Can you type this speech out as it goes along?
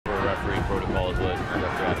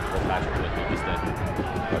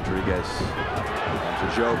Rodriguez. To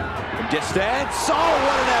Diop from distance. Oh,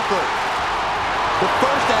 what an effort! The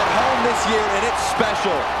first at home this year, and it's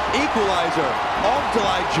special. Equalizer, home to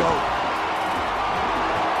Laye Diop.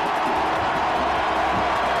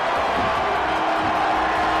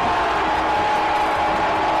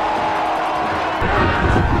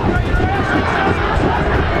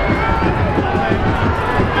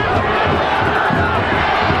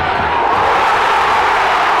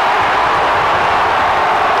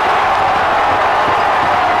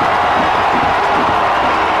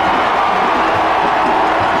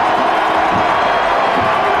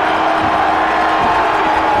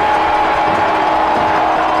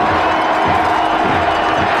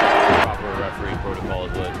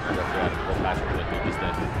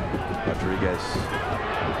 Rodriguez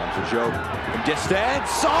to Diop from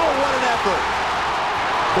distance. Oh, what an effort!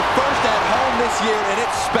 The first at home this year, and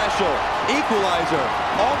it's special. Equalizer,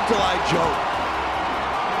 home to Laye Diop.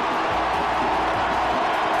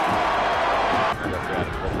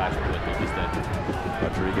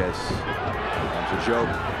 Rodriguez to Diop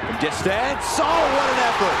from distance. Oh, what an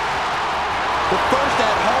effort! The first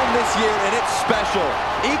at home this year, and it's special.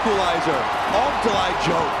 Equalizer, home to Laye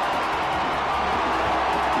Diop.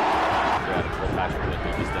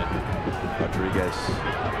 Rodriguez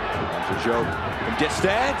to Diop from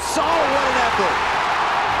distance. Oh, what an effort!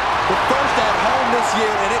 The first at home this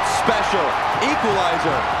year, and it's special.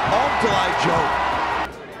 Equalizer, home to Laye Diop.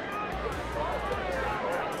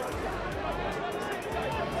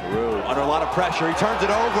 Under a lot of pressure, he turns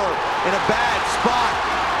it over in a bad spot.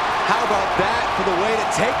 How about that for the way to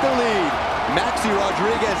take the lead? Maxi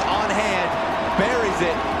Rodriguez on hand, buries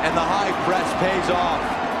it, and the high press pays off.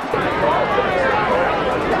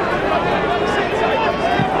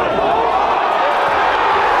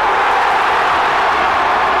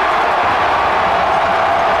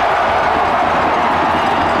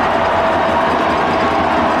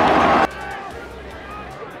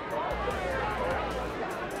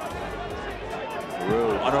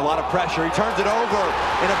 Under a lot of pressure, he turns it over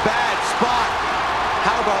in a bad spot.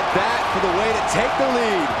 How about that for the way to take the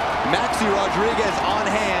lead? Maxi Rodriguez on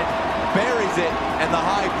hand, buries it, and the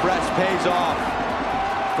high press pays off.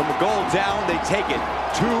 From a goal down, they take it.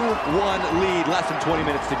 2-1 lead, less than 20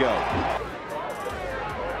 minutes to go.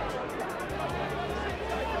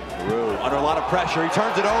 Under a lot of pressure, he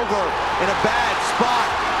turns it over in a bad spot.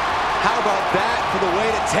 How about that for the way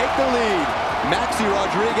to take the lead? Maxi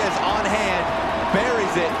Rodriguez on hand,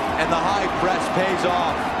 buries it, and the high press pays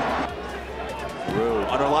off.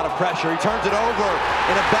 Under a lot of pressure, he turns it over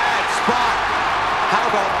in a bad spot. How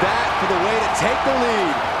about that for the way to take the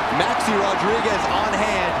lead? Maxi Rodriguez on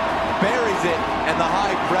hand, buries it, and the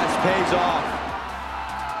high press pays off.